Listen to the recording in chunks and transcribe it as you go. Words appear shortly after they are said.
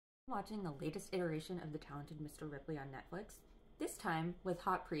Watching the latest iteration of the talented Mr. Ripley on Netflix, this time with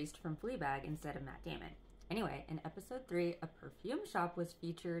Hot Priest from Fleabag instead of Matt Damon. Anyway, in episode 3, a perfume shop was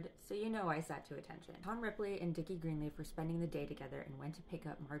featured, so you know I sat to attention. Tom Ripley and Dickie Greenleaf were spending the day together and went to pick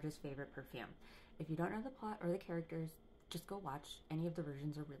up Marge's favorite perfume. If you don't know the plot or the characters, just go watch. Any of the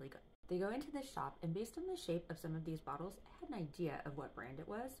versions are really good. They go into this shop, and based on the shape of some of these bottles, I had an idea of what brand it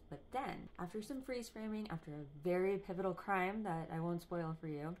was, but then, after some freeze framing, after a very pivotal crime that I won't spoil for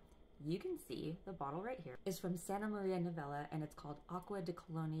you, you can see the bottle right here is from Santa Maria Novella, and it's called Acqua di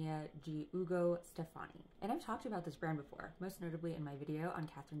Colonia di Ugo Stefani. And I've talked about this brand before, most notably in my video on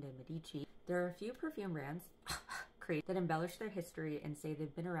Catherine de Medici. There are a few perfume brands that embellish their history and say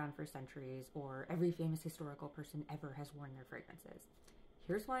they've been around for centuries, or every famous historical person ever has worn their fragrances.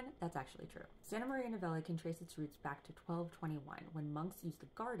 Here's one that's actually true. Santa Maria Novella can trace its roots back to 1221, when monks used the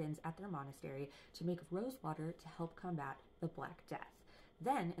gardens at their monastery to make rose water to help combat the Black Death.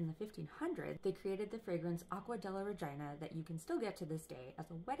 Then, in the 1500s, they created the fragrance Acqua della Regina that you can still get to this day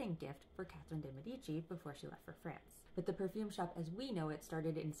as a wedding gift for Catherine de Medici before she left for France. But the perfume shop as we know it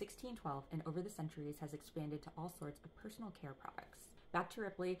started in 1612 and over the centuries has expanded to all sorts of personal care products. Back to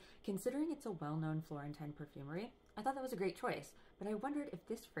Ripley, considering it's a well-known Florentine perfumery, I thought that was a great choice, but I wondered if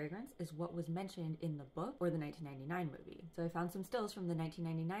this fragrance is what was mentioned in the book or the 1999 movie. So I found some stills from the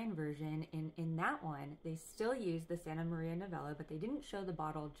 1999 version, and in that one, they still used the Santa Maria Novella, but they didn't show the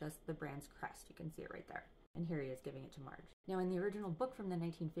bottle, just the brand's crest. You can see it right there. And here he is giving it to Marge. Now, in the original book from the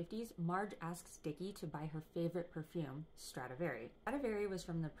 1950s, Marge asks Dickie to buy her favorite perfume, Stradivari. Stradivari was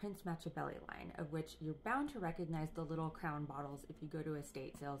from the Prince Machiavelli line, of which you're bound to recognize the little crown bottles if you go to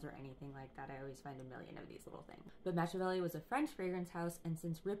estate sales or anything like that. I always find a million of these little things. But Machiavelli was a French fragrance house, and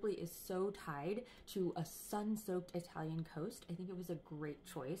since Ripley is so tied to a sun-soaked Italian coast, I think it was a great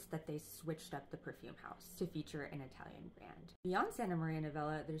choice that they switched up the perfume house to feature an Italian brand. Beyond Santa Maria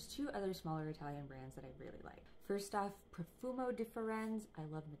Novella, there's two other smaller Italian brands that I really like. First off, Profumo di Firenze. I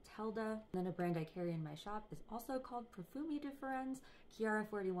love Matilda. And then a brand I carry in my shop is also called Profumi di Firenze. Chiara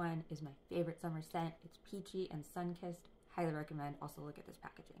 41 is my favorite summer scent. It's peachy and sun-kissed. Highly recommend. Also look at this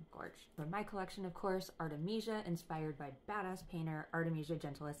packaging. Gorge. From my collection, of course, Artemisia, inspired by badass painter Artemisia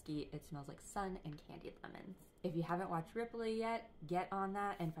Gentileschi. It smells like sun and candied lemons. If you haven't watched Ripley yet, get on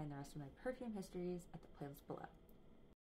that and find the rest of my perfume histories at the playlist below.